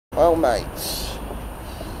Well, mates,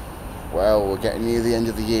 well, we're getting near the end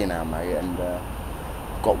of the year now, mate, and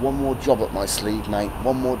I've got one more job up my sleeve, mate.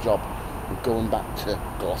 One more job. We're going back to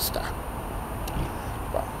Gloucester.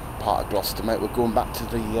 Well, part of Gloucester, mate. We're going back to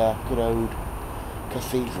the good old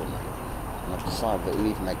cathedral, mate. And I've decided that we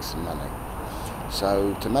need to make some money.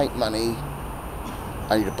 So, to make money,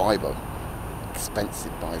 I need a Bible.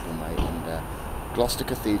 Expensive Bible, mate. And Gloucester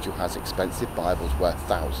Cathedral has expensive Bibles worth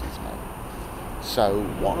thousands, mate. So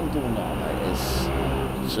what I'm doing now, mate,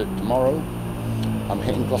 is so tomorrow I'm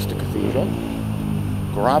hitting Gloucester Cathedral,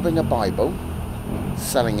 grabbing a Bible,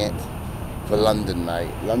 selling it for London,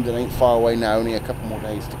 mate. London ain't far away now, only a couple more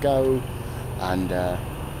days to go, and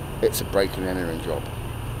it's a break and entering job.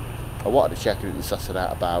 I wanted to check it and suss it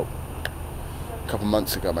out about a couple of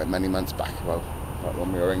months ago, mate, many months back, well, like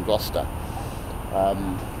when we were in Gloucester.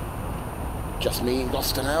 Just me in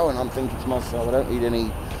Gloucester now, and I'm thinking to myself, I don't need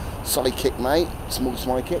any solid kick, mate,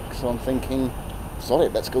 small kick, so I'm thinking,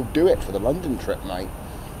 solid, let's go do it for the London trip, mate,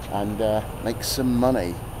 and make some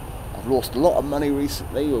money. I've lost a lot of money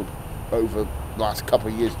recently, over the last couple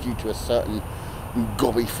of years, due to a certain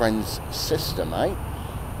gobby friend's sister, mate,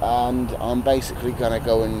 and I'm basically going to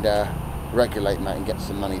go and regulate, mate, and get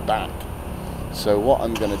some money back. So what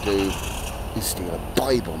I'm going to do is steal a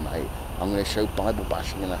Bible, mate. I'm going to show Bible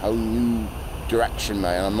bashing in a whole new direction,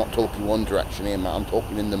 mate, and I'm not talking one direction here, mate, I'm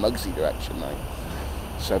talking in the Mugsey direction, mate.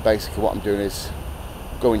 So basically what I'm doing is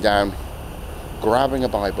going down, grabbing a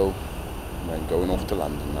Bible, and then going off to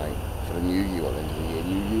London, mate, for the new year, end of the year,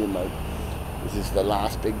 new year, mate. This is the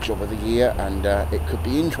last big job of the year, and it could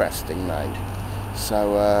be interesting, mate.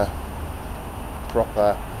 So,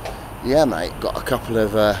 proper, yeah, mate, got a couple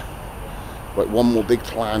of, one more big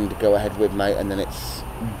plan to go ahead with, mate, and then it's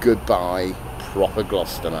goodbye, proper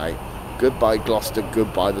Gloucester, mate. Goodbye Gloucester,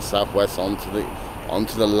 goodbye the southwest, onto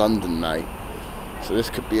the London, mate. So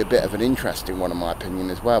this could be a bit of an interesting one in my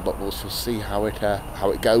opinion as well, but we'll see how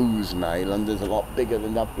it goes, mate. London's a lot bigger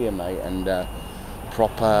than up here, mate, and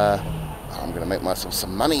proper, I'm going to make myself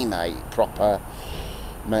some money, mate. Proper,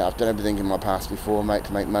 mate, I've done everything in my past before, mate,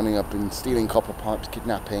 to make money. I've been stealing copper pipes,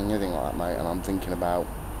 kidnapping, everything like that, mate, and I'm thinking about,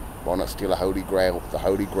 why not steal a Holy Grail, the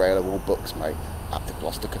Holy Grail of all books, mate, at the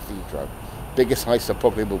Gloucester Cathedral. Biggest heist I've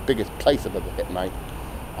probably, the biggest place I've ever hit, mate,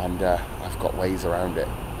 and I've got ways around it.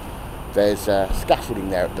 There's scaffolding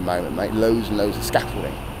there at the moment, mate, loads and loads of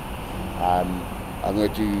scaffolding. I'm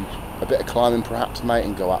going to do a bit of climbing perhaps, mate,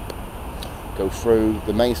 and go through.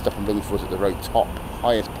 The main stuff I'm looking for is at the road top,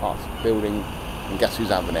 highest part of the building, and guess who's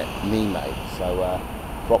having it? Me, mate. So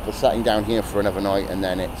proper sitting down here for another night, and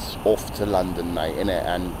then it's off to London, mate, innit,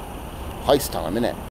 and heist time, innit.